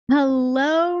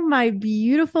Hello, my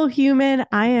beautiful human.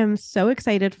 I am so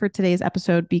excited for today's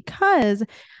episode because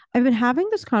I've been having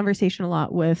this conversation a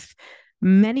lot with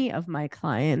many of my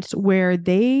clients where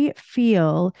they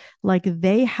feel like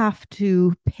they have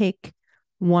to pick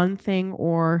one thing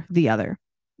or the other.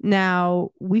 Now,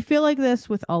 we feel like this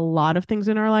with a lot of things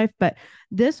in our life, but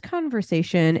this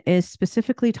conversation is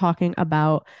specifically talking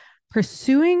about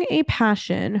pursuing a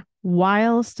passion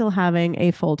while still having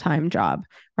a full-time job,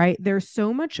 right? There's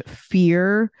so much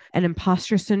fear and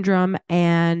imposter syndrome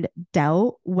and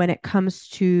doubt when it comes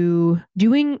to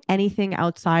doing anything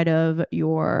outside of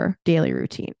your daily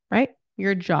routine, right?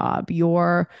 Your job,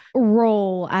 your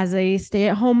role as a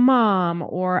stay-at-home mom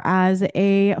or as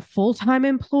a full-time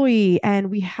employee.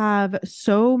 And we have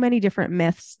so many different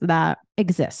myths that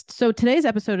exist. So today's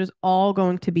episode is all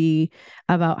going to be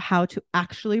about how to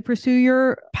actually pursue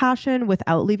your passion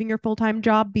without leaving your full-time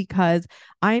job, because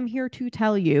I'm here to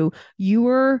tell you, you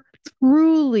are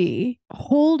truly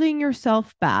holding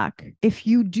yourself back if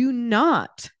you do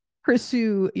not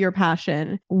pursue your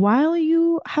passion while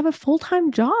you have a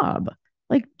full-time job.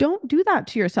 Like, don't do that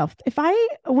to yourself.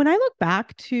 When I look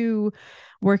back to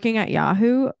working at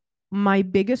Yahoo, my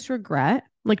biggest regret,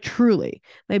 like truly,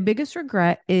 my biggest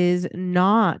regret is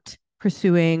not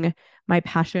pursuing my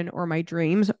passion or my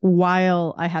dreams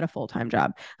while I had a full-time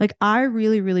job. Like, I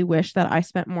really, really wish that I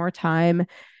spent more time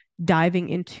diving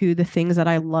into the things that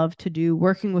I love to do,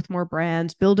 working with more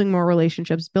brands, building more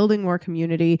relationships, building more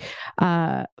community,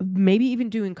 maybe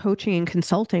even doing coaching and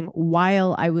consulting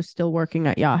while I was still working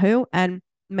at Yahoo. And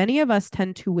many of us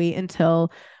tend to wait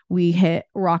until we hit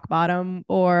rock bottom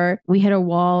or we hit a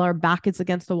wall, our back is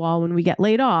against the wall when we get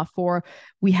laid off, or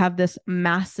we have this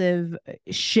massive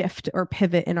shift or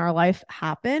pivot in our life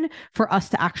happen for us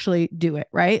to actually do it,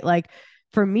 right? Like,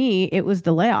 for me, it was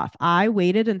the layoff. I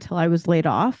waited until I was laid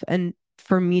off and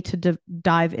for me to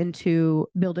dive into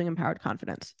building empowered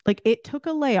confidence. Like, it took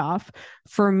a layoff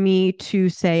for me to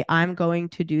say, I'm going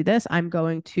to do this. I'm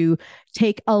going to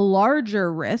take a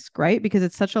larger risk, right? Because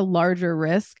it's such a larger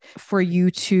risk for you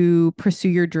to pursue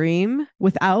your dream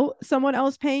without someone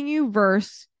else paying you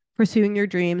versus pursuing your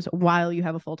dreams while you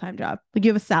have a full-time job. Like, you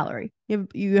have a salary,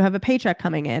 you have a paycheck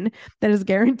coming in that is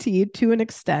guaranteed to an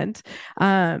extent.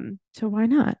 So why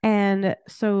not? And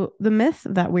so the myth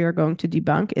that we are going to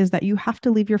debunk is that you have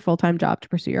to leave your full-time job to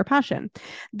pursue your passion.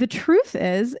 The truth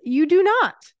is you do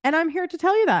not. And I'm here to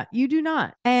tell you that you do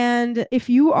not. And if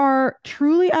you are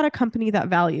truly at a company that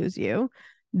values you,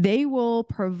 they will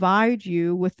provide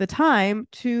you with the time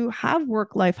to have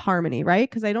work-life harmony, right?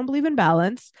 Because I don't believe in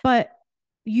balance, but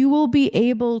you will be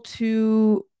able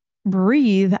to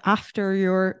breathe after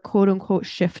your quote unquote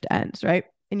shift ends, right?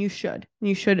 And you should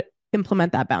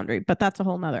implement that boundary, but that's a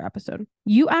whole nother episode.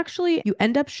 You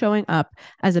end up showing up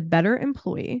as a better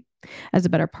employee, as a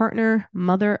better partner,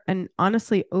 mother, and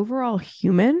honestly, overall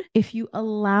human, if you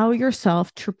allow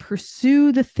yourself to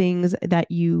pursue the things that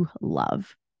you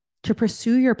love, to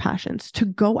pursue your passions, to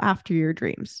go after your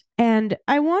dreams. And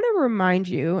I want to remind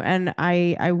you, and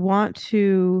I want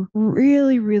to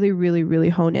really, really, really, really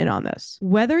hone in on this.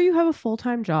 Whether you have a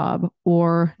full-time job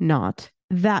or not,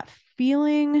 that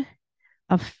feeling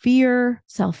of fear,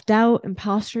 self-doubt,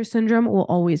 imposter syndrome will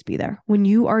always be there when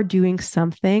you are doing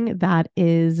something that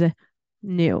is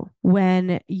new.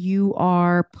 When you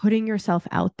are putting yourself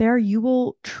out there, you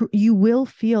will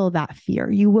feel that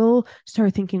fear. You will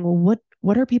start thinking, well,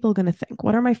 what are people going to think?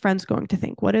 What are my friends going to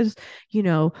think? What is,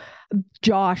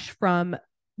 Josh from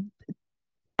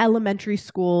elementary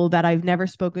school that I've never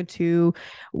spoken to,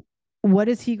 what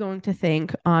is he going to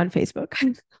think on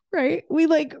Facebook? Right? We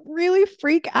like really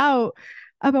freak out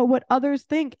about what others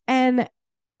think. And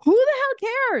who the hell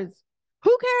cares?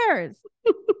 Who cares?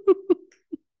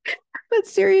 But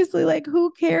seriously, like,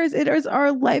 who cares? It is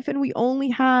our life, and we only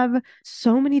have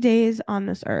so many days on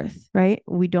this earth, right?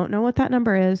 We don't know what that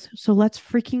number is, so let's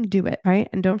freaking do it, right?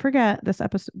 And don't forget, this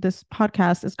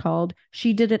podcast is called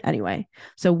She Did It Anyway.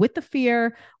 So with the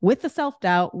fear, with the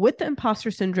self-doubt, with the imposter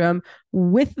syndrome,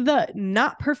 with the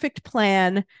not perfect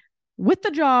plan, with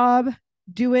the job,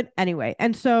 do it anyway.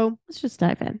 And so let's just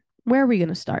dive in. Where are we going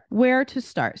to start? Where to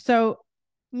start? So,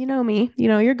 you know me,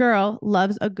 your girl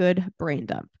loves a good brain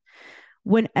dump.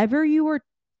 Whenever you are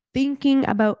thinking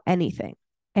about anything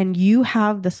and you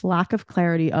have this lack of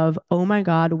clarity of, oh my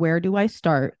God, where do I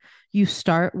start? You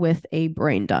start with a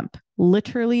brain dump,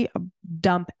 literally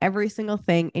dump every single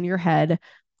thing in your head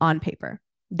on paper.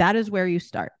 That is where you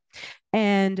start.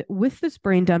 And with this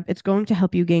brain dump, it's going to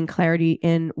help you gain clarity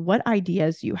in what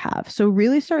ideas you have. So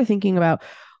really start thinking about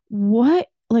what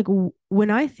like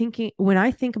when I think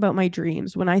about my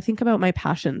dreams, when I think about my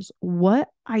passions, what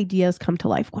ideas come to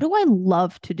life? What do I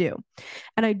love to do?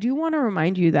 And I do want to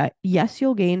remind you that yes,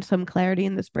 you'll gain some clarity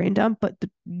in this brain dump, but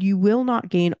you will not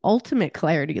gain ultimate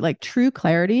clarity, like true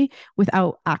clarity,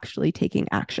 without actually taking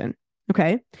action.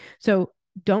 Okay. So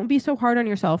don't be so hard on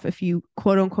yourself if you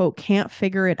quote unquote can't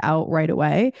figure it out right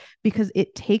away, because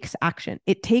it takes action.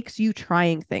 It takes you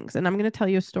trying things. And I'm going to tell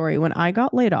you a story. When I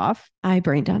got laid off, I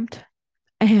brain dumped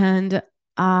and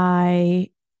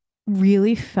I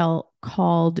really felt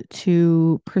called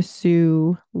to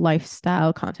pursue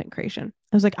lifestyle content creation.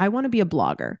 I was like, I want to be a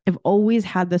blogger. I've always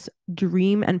had this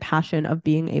dream and passion of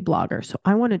being a blogger. So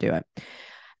I want to do it.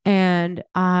 And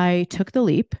I took the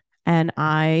leap and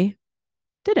I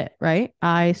did it, right?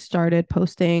 I started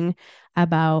posting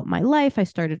about my life. I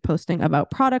started posting about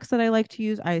products that I like to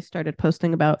use. I started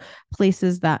posting about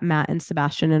places that Matt and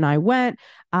Sebastian and I went.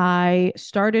 I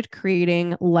started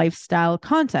creating lifestyle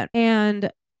content.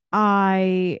 And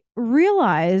I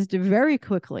realized very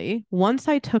quickly, once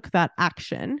I took that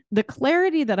action, the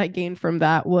clarity that I gained from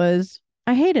that was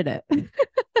I hated it.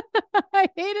 I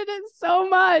hated it so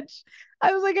much.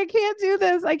 I was like, I can't do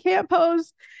this. I can't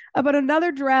post about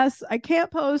another dress. I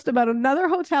can't post about another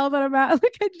hotel that I'm at.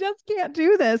 Like, I just can't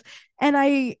do this. And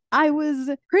I was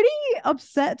pretty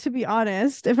upset, to be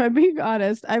honest. If I'm being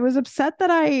honest, I was upset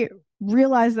that I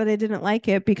realized that I didn't like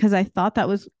it because I thought that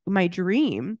was my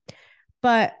dream.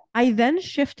 But I then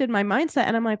shifted my mindset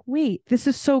and I'm like, wait, this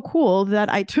is so cool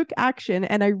that I took action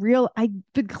and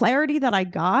the clarity that I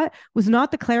got was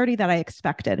not the clarity that I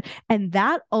expected. And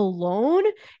that alone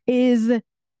is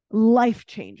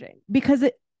life-changing because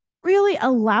it really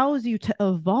allows you to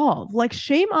evolve. Like,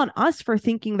 shame on us for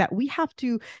thinking that we have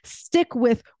to stick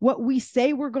with what we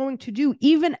say we're going to do,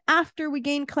 even after we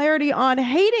gain clarity on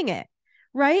hating it.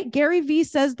 Right? Gary Vee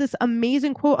says this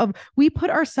amazing quote of, we put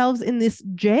ourselves in this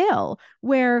jail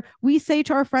where we say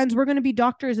to our friends, we're going to be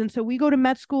doctors. And so we go to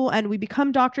med school and we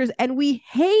become doctors and we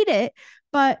hate it.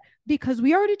 But because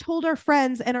we already told our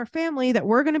friends and our family that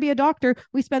we're going to be a doctor,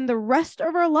 we spend the rest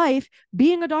of our life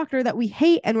being a doctor that we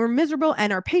hate and we're miserable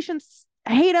and our patients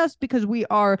hate us because we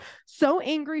are so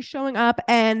angry showing up,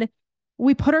 and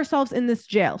we put ourselves in this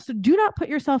jail. So do not put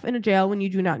yourself in a jail when you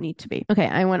do not need to be. Okay,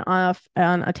 I went off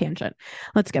on a tangent.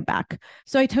 Let's get back.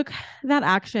 So I took that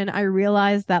action. I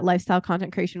realized that lifestyle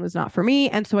content creation was not for me.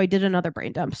 And so I did another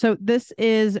brain dump. So this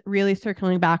is really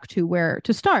circling back to where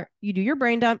to start. You do your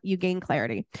brain dump, you gain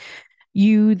clarity.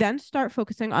 You then start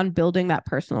focusing on building that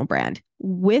personal brand.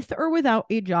 With or without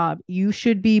a job, you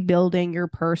should be building your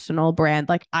personal brand.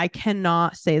 Like, I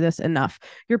cannot say this enough.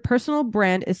 Your personal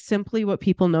brand is simply what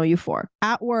people know you for.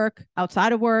 At work,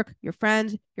 outside of work, your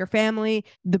friends, your family,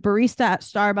 the barista at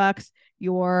Starbucks,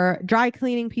 your dry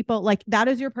cleaning people. Like, that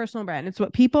is your personal brand. It's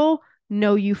what people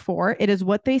know you for. It is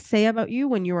what they say about you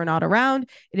when you are not around.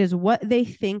 It is what they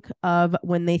think of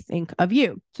when they think of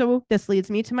you. So this leads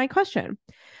me to my question.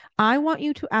 I want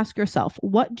you to ask yourself,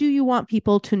 what do you want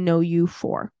people to know you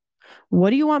for? What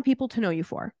do you want people to know you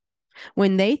for?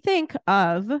 When they think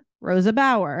of Rosa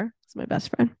Bauer, it's my best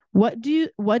friend. What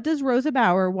does Rosa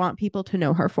Bauer want people to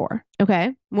know her for?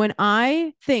 Okay. When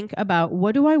I think about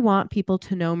what do I want people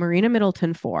to know Marina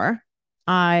Middleton for?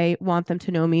 I want them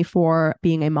to know me for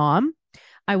being a mom.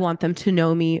 I want them to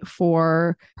know me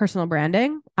for personal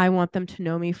branding. I want them to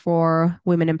know me for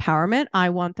women empowerment. I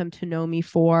want them to know me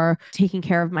for taking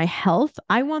care of my health.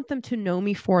 I want them to know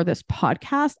me for this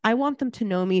podcast. I want them to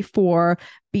know me for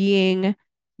being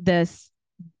this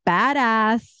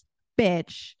badass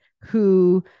bitch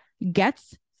who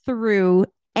gets through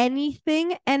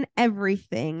anything and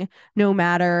everything, no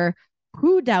matter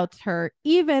who doubts her,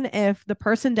 even if the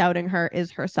person doubting her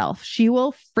is herself. She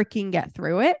will freaking get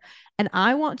through it. And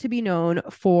I want to be known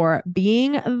for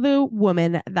being the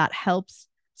woman that helps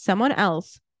someone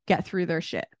else get through their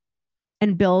shit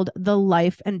and build the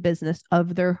life and business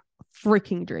of their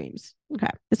freaking dreams. Okay.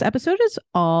 This episode is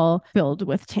all filled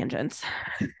with tangents.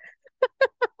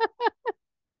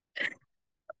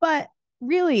 But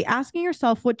really asking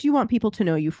yourself, what do you want people to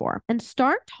know you for? And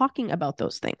start talking about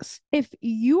those things. If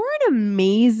you're an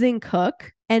amazing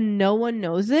cook and no one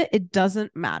knows it, it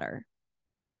doesn't matter.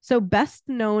 So best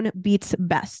known beats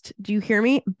best. Do you hear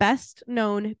me? Best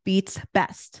known beats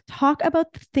best. Talk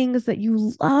about the things that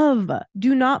you love.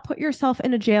 Do not put yourself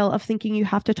in a jail of thinking you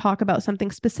have to talk about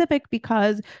something specific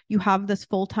because you have this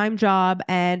full-time job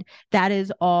and that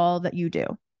is all that you do.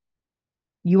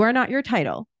 You are not your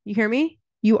title. You hear me?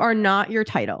 You are not your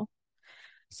title.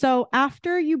 So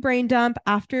after you brain dump,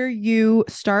 after you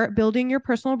start building your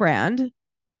personal brand,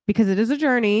 because it is a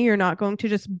journey. You're not going to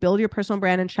just build your personal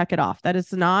brand and check it off.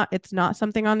 It's not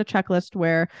something on the checklist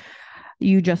where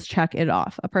you just check it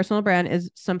off. A personal brand is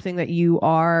something that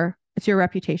it's your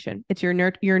reputation.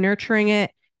 You're nurturing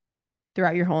it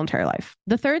throughout your whole entire life.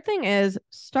 The third thing is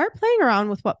start playing around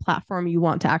with what platform you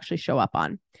want to actually show up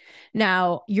on.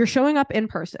 Now, you're showing up in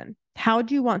person. How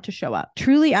do you want to show up?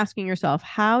 Truly asking yourself,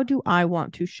 how do I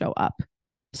want to show up?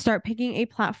 Start picking a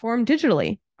platform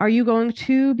digitally. Are you going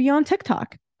to be on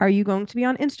TikTok? Are you going to be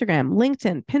on Instagram,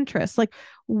 LinkedIn, Pinterest? Like,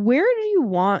 where do you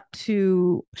want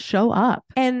to show up?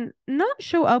 And not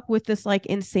show up with this like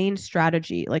insane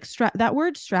strategy. Like that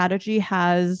word strategy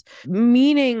has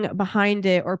meaning behind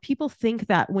it, or people think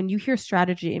that when you hear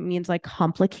strategy, it means like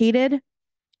complicated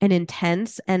and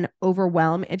intense and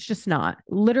overwhelm. It's just not.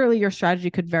 Literally, your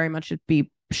strategy could very much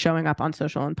be showing up on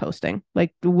social and posting.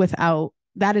 Like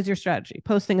that is your strategy.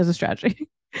 Posting is a strategy.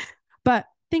 But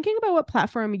thinking about what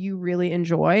platform you really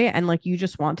enjoy and like you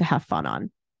just want to have fun on.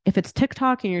 If it's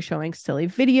TikTok and you're showing silly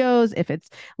videos, if it's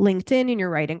LinkedIn and you're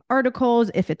writing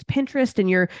articles, if it's Pinterest and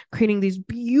you're creating these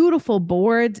beautiful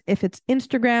boards, if it's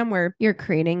Instagram where you're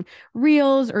creating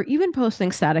reels or even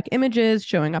posting static images,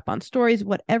 showing up on stories,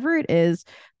 whatever it is,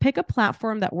 pick a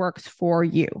platform that works for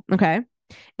you. Okay.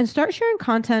 And start sharing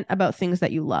content about things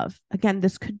that you love. Again,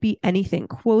 this could be anything,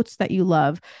 quotes that you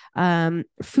love,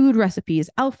 food recipes,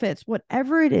 outfits,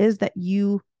 whatever it is that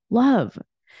you love.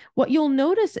 What you'll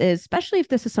notice is, especially if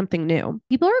this is something new,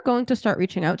 people are going to start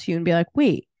reaching out to you and be like,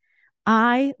 wait,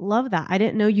 I love that. I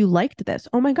didn't know you liked this.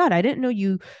 Oh my God, I didn't know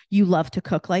you love to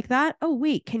cook like that. Oh,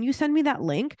 wait, can you send me that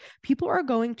link? People are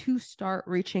going to start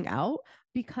reaching out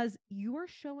because you are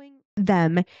showing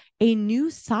them a new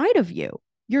side of you.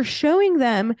 You're showing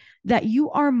them that you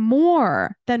are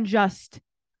more than just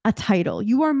a title.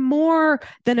 You are more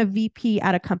than a VP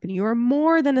at a company. You are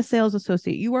more than a sales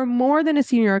associate. You are more than a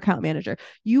senior account manager.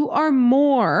 You are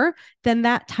more than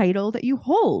that title that you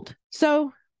hold.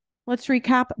 So let's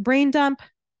recap. Brain dump,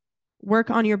 work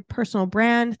on your personal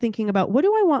brand, thinking about what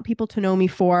do I want people to know me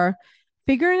for,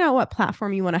 figuring out what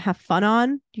platform you want to have fun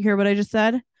on. Do you hear what I just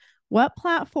said? What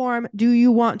platform do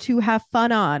you want to have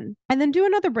fun on? And then do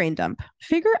another brain dump.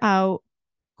 Figure out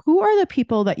who are the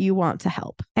people that you want to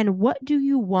help and what do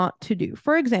you want to do?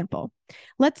 For example,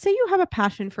 let's say you have a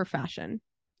passion for fashion.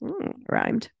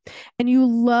 Rhymed. And you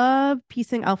love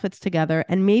piecing outfits together.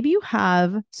 And maybe you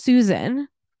have Susan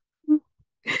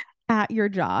at your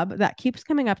job that keeps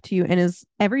coming up to you and is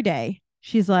every day,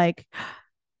 she's like,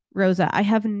 Rosa, I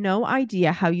have no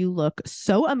idea how you look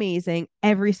so amazing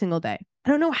every single day. I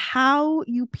don't know how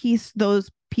you piece those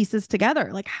pieces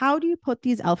together. Like, how do you put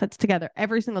these outfits together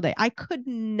every single day? I could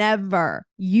never.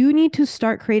 You need to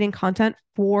start creating content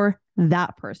for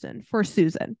that person, for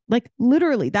Susan. Like,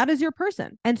 literally, that is your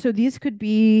person. And so these could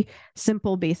be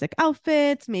simple, basic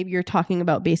outfits. Maybe you're talking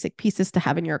about basic pieces to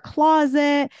have in your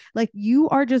closet. Like, you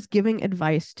are just giving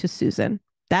advice to Susan.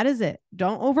 That is it.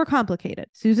 Don't overcomplicate it.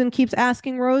 Susan keeps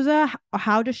asking Rosa,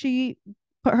 how does she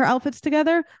put her outfits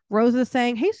together? Rosa's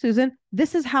saying, hey, Susan,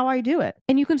 this is how I do it.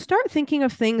 And you can start thinking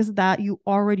of things that you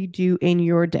already do in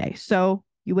your day. So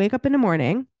you wake up in the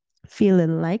morning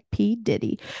feeling like P.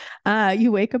 Diddy.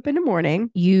 You wake up in the morning,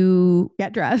 you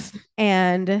get dressed,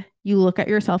 and you look at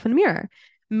yourself in the mirror.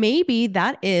 Maybe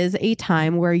that is a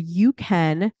time where you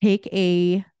can take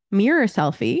a mirror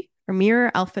selfie or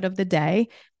mirror outfit of the day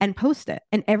and post it.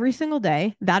 And every single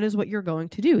day, that is what you're going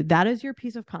to do. That is your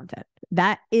piece of content.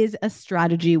 That is a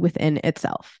strategy within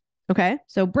itself. Okay.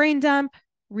 So brain dump,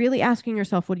 really asking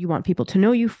yourself, what do you want people to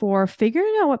know you for?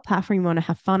 Figuring out what platform you want to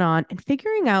have fun on and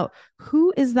figuring out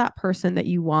who is that person that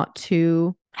you want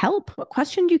to help. What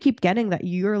question do you keep getting that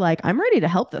you're like, I'm ready to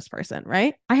help this person,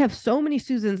 right? I have so many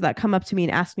Susans that come up to me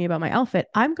and ask me about my outfit.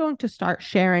 I'm going to start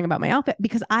sharing about my outfit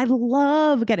because I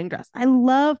love getting dressed. I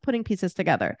love putting pieces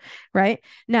together, right?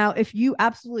 Now, if you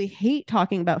absolutely hate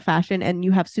talking about fashion and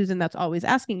you have Susan that's always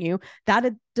asking you, that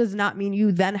does not mean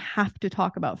you then have to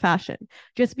talk about fashion.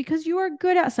 Just because you are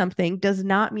good at something does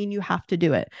not mean you have to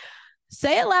do it.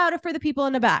 Say it louder for the people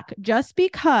in the back. Just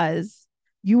because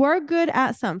you are good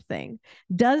at something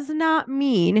does not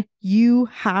mean you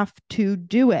have to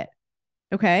do it.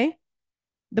 Okay?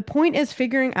 The point is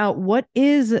figuring out what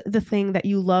is the thing that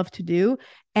you love to do,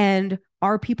 and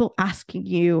are people asking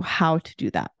you how to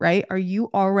do that, right? Are you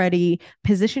already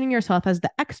positioning yourself as the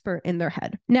expert in their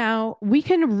head? Now, we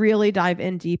can really dive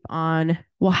in deep on,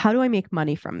 well, how do I make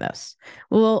money from this?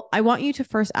 Well, I want you to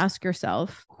first ask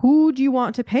yourself, who do you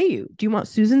want to pay you? Do you want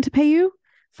Susan to pay you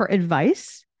for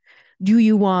advice? Do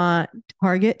you want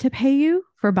Target to pay you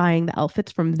for buying the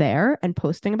outfits from there and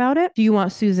posting about it? Do you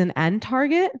want Susan and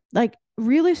Target? Like,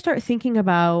 really start thinking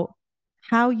about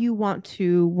how you want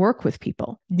to work with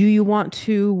people. Do you want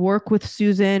to work with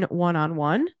Susan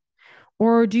one-on-one?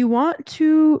 Or do you want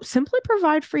to simply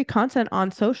provide free content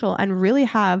on social and really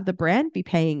have the brand be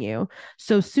paying you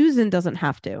so Susan doesn't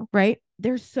have to, right?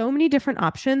 There's so many different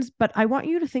options, but I want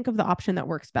you to think of the option that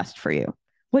works best for you.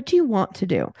 What do you want to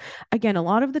do? Again, a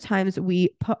lot of the times we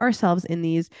put ourselves in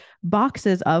these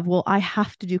boxes of, well, I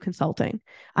have to do consulting.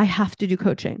 I have to do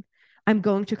coaching. I'm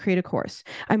going to create a course.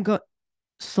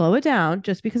 Slow it down.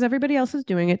 Just because everybody else is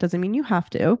doing it doesn't mean you have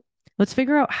to. Let's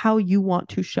figure out how you want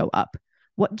to show up.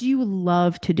 What do you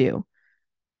love to do?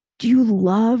 Do you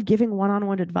love giving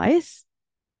one-on-one advice?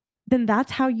 Then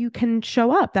that's how you can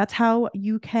show up. That's how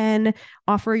you can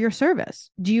offer your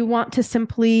service. Do you want to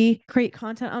simply create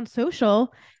content on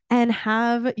social and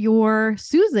have your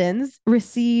Susans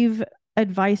receive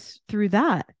advice through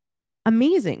that?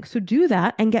 Amazing. So do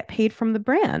that and get paid from the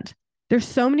brand. There's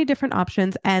so many different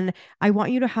options. And I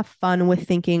want you to have fun with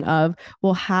thinking of,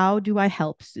 well, how do I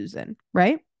help Susan?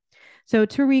 Right? So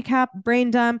to recap,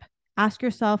 brain dump, ask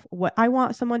yourself what I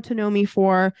want someone to know me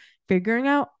for, figuring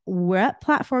out what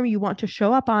platform you want to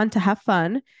show up on to have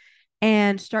fun,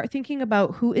 and start thinking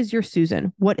about who is your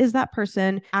Susan? What is that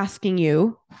person asking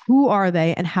you? Who are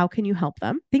they and how can you help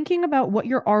them? Thinking about what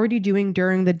you're already doing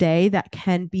during the day that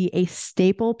can be a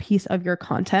staple piece of your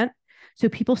content. So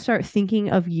people start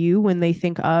thinking of you when they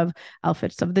think of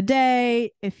outfits of the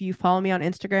day. If you follow me on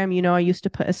Instagram, you know I used to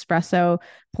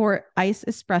pour iced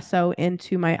espresso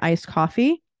into my iced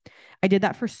coffee. I did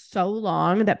that for so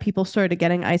long that people started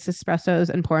getting iced espressos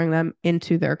and pouring them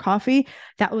into their coffee.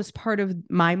 That was part of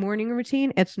my morning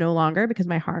routine. It's no longer because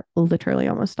my heart literally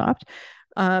almost stopped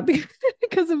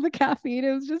because of the caffeine.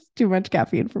 It was just too much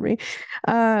caffeine for me.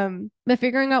 But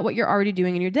figuring out what you're already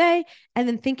doing in your day and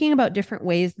then thinking about different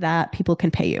ways that people can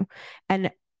pay you.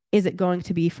 And is it going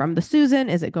to be from the Susan?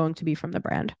 Is it going to be from the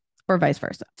brand or vice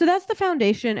versa? So that's the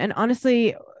foundation. And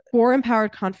honestly, for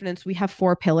Empowered Confidence, we have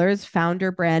 4 pillars: founder,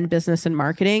 brand, business, and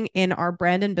marketing. In our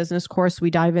brand and business course, we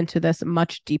dive into this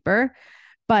much deeper.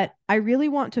 But I really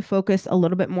want to focus a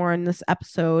little bit more in this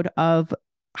episode of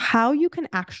how you can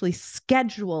actually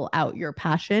schedule out your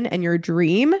passion and your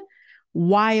dream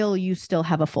while you still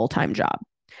have a full-time job,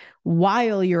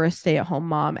 while you're a stay-at-home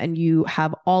mom and you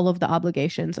have all of the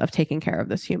obligations of taking care of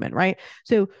this human, right?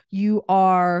 So you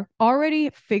are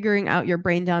already figuring out your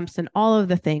brain dumps and all of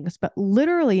the things, but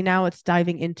literally now it's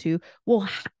diving into, well,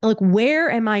 like,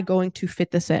 where am I going to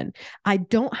fit this in? I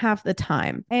don't have the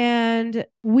time. And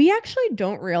we actually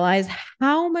don't realize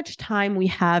how much time we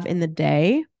have in the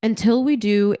day until we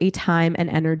do a time and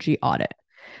energy audit.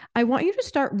 I want you to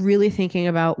start really thinking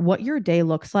about what your day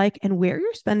looks like and where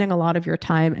you're spending a lot of your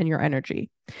time and your energy.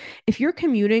 If you're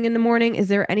commuting in the morning, is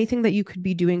there anything that you could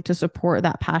be doing to support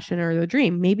that passion or the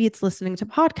dream? Maybe it's listening to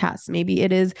podcasts. Maybe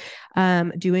it is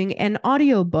doing an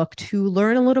audiobook to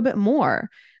learn a little bit more,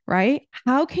 right?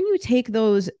 How can you take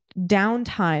those down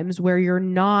times where you're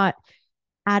not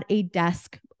at a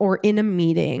desk or in a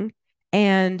meeting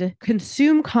and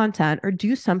consume content or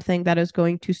do something that is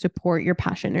going to support your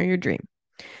passion or your dream?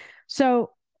 So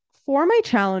for my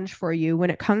challenge for you, when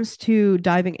it comes to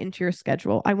diving into your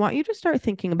schedule, I want you to start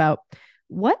thinking about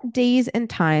what days and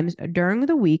times during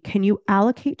the week can you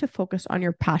allocate to focus on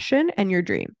your passion and your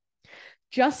dream.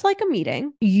 Just like a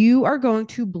meeting, you are going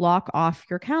to block off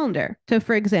your calendar. So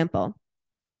for example,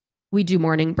 we do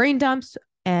morning brain dumps,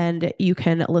 and you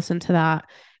can listen to that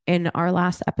in our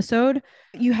last episode.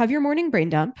 You have your morning brain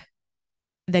dump.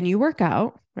 Then you work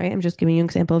out, right? I'm just giving you an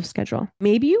example of schedule.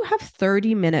 Maybe you have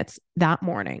 30 minutes that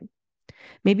morning.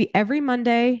 Maybe every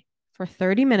Monday for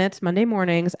 30 minutes, Monday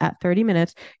mornings at 30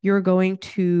 minutes, you're going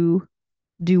to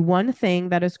do one thing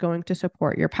that is going to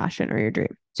support your passion or your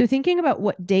dream. So thinking about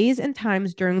what days and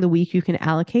times during the week you can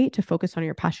allocate to focus on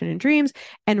your passion and dreams,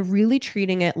 and really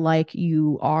treating it like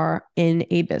you are in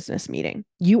a business meeting.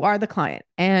 You are the client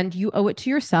and you owe it to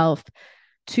yourself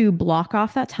to block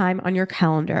off that time on your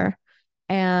calendar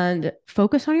and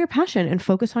focus on your passion and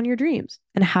focus on your dreams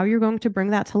and how you're going to bring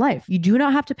that to life. You do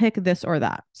not have to pick this or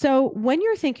that. So when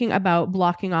you're thinking about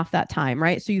blocking off that time,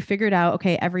 right? So you figured out,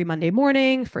 okay, every Monday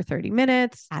morning for 30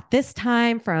 minutes at this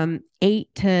time from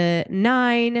 8 to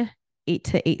 9, 8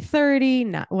 to 8:30,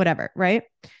 not whatever, right?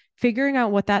 Figuring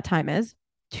out what that time is.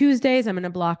 Tuesdays, I'm going to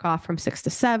block off from 6 to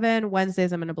 7.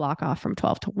 Wednesdays, I'm going to block off from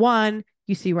 12 to 1.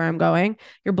 You see where I'm going?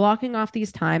 You're blocking off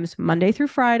these times Monday through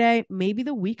Friday. Maybe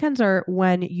the weekends are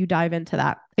when you dive into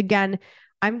that. Again,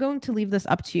 I'm going to leave this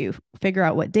up to you. Figure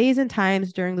out what days and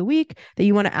times during the week that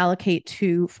you want to allocate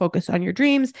to focus on your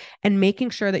dreams and making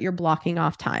sure that you're blocking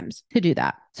off times to do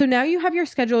that. So now you have your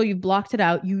schedule, you've blocked it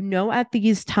out. You know, at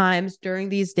these times during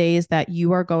these days that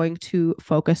you are going to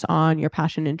focus on your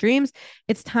passion and dreams.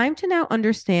 It's time to now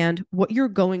understand what you're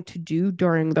going to do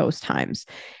during those times.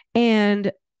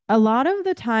 And a lot of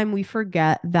the time we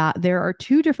forget that there are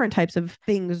two different types of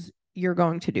things you're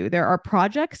going to do. There are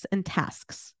projects and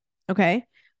tasks. Okay.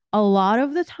 A lot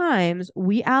of the times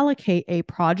we allocate a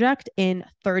project in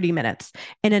 30 minutes,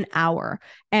 in an hour,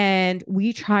 and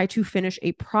we try to finish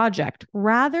a project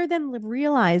rather than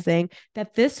realizing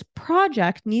that this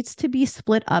project needs to be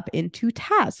split up into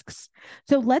tasks.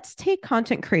 So let's take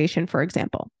content creation, for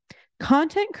example.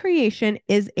 Content creation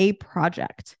is a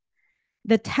project.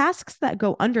 The tasks that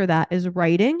go under that is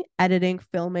writing, editing,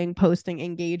 filming, posting,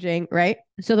 engaging, right?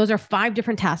 So those are 5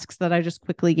 different tasks that I just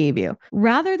quickly gave you.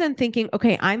 Rather than thinking,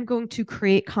 okay, I'm going to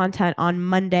create content on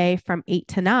Monday from 8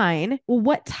 to 9. Well,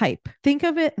 what type? Think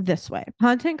of it this way.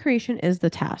 Content creation is the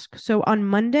task. So on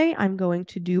Monday, I'm going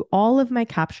to do all of my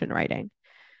caption writing.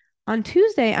 On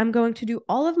Tuesday, I'm going to do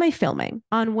all of my filming.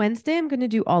 On Wednesday, I'm going to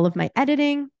do all of my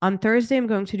editing. On Thursday, I'm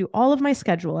going to do all of my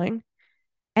scheduling.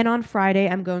 And on Friday,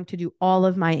 I'm going to do all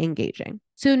of my engaging.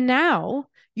 So now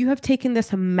you have taken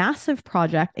this massive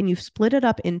project and you've split it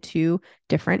up into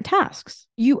different tasks.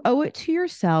 You owe it to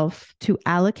yourself to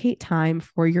allocate time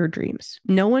for your dreams.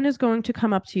 No one is going to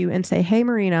come up to you and say, hey,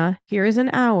 Marina, here is an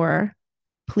hour.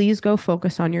 Please go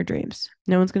focus on your dreams.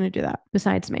 No one's going to do that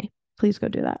besides me. Please go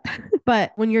do that.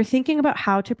 But when you're thinking about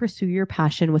how to pursue your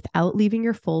passion without leaving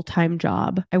your full-time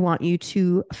job, I want you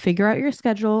to figure out your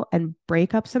schedule and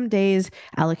break up some days,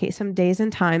 allocate some days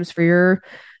and times for your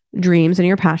dreams and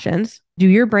your passions. Do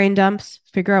your brain dumps,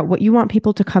 figure out what you want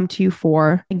people to come to you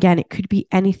for. Again, it could be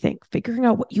anything. Figuring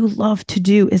out what you love to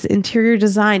do. Is it interior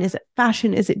design? Is it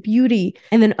fashion? Is it beauty?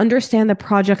 And then understand the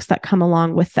projects that come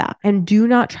along with that. And do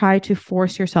not try to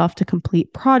force yourself to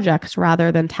complete projects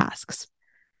rather than tasks.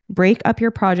 Break up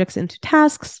your projects into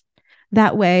tasks.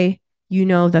 That way, you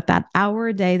know that that hour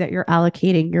a day that you're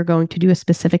allocating, you're going to do a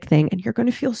specific thing and you're going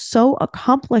to feel so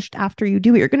accomplished after you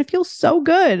do it. You're going to feel so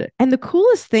good. And the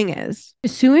coolest thing is,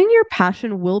 pursuing your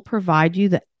passion will provide you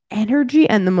the energy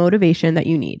and the motivation that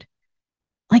you need.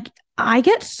 Like, I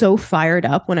get so fired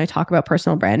up when I talk about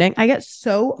personal branding. I get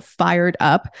so fired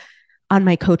up on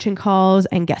my coaching calls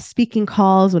and guest speaking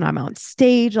calls when I'm on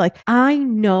stage. Like, I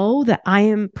know that I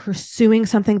am pursuing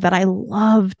something that I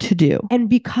love to do. And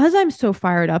because I'm so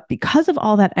fired up, because of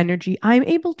all that energy, I'm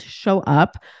able to show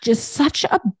up just such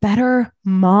a better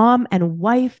mom and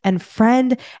wife and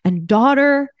friend and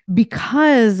daughter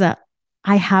because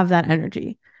I have that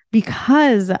energy.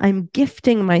 Because I'm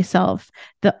gifting myself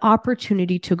the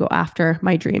opportunity to go after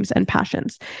my dreams and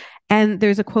passions. And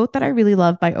there's a quote that I really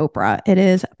love by Oprah. It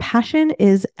is, passion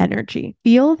is energy.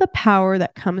 Feel the power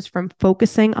that comes from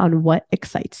focusing on what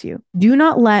excites you. Do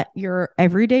not let your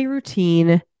everyday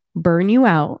routine burn you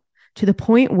out to the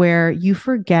point where you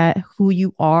forget who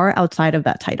you are outside of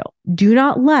that title. Do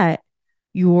not let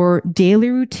your daily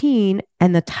routine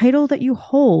and the title that you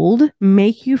hold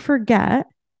make you forget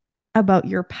about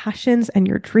your passions and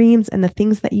your dreams and the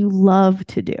things that you love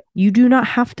to do. You do not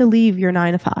have to leave your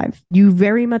 9 to 5. You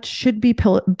very much should be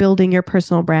building your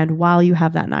personal brand while you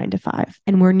have that 9 to 5.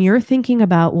 And when you're thinking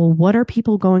about, well, what are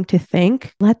people going to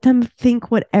think? Let them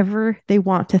think whatever they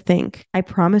want to think. I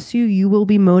promise you, you will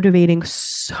be motivating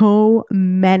so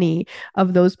many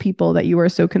of those people that you are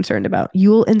so concerned about. You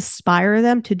will inspire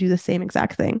them to do the same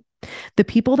exact thing. The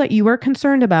people that you are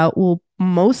concerned about will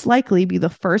most likely be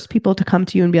the first people to come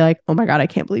to you and be like, oh my God, I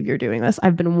can't believe you're doing this.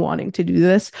 I've been wanting to do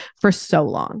this for so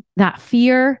long. That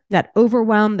fear, that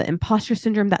overwhelm, the imposter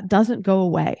syndrome, that doesn't go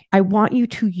away. I want you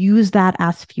to use that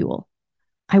as fuel.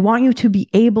 I want you to be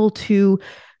able to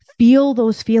feel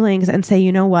those feelings and say,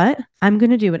 you know what? I'm going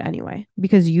to do it anyway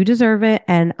because you deserve it.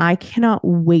 And I cannot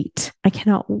wait. I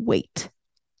cannot wait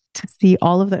to see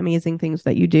all of the amazing things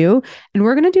that you do. And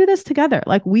we're going to do this together.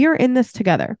 Like, we are in this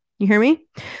together. You hear me?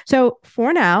 So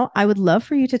for now, I would love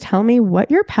for you to tell me what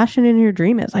your passion and your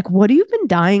dream is. Like, what have you been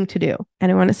dying to do?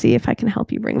 And I want to see if I can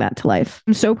help you bring that to life.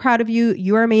 I'm so proud of you.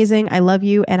 You are amazing. I love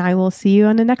you. And I will see you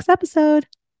on the next episode.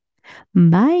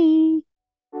 Bye.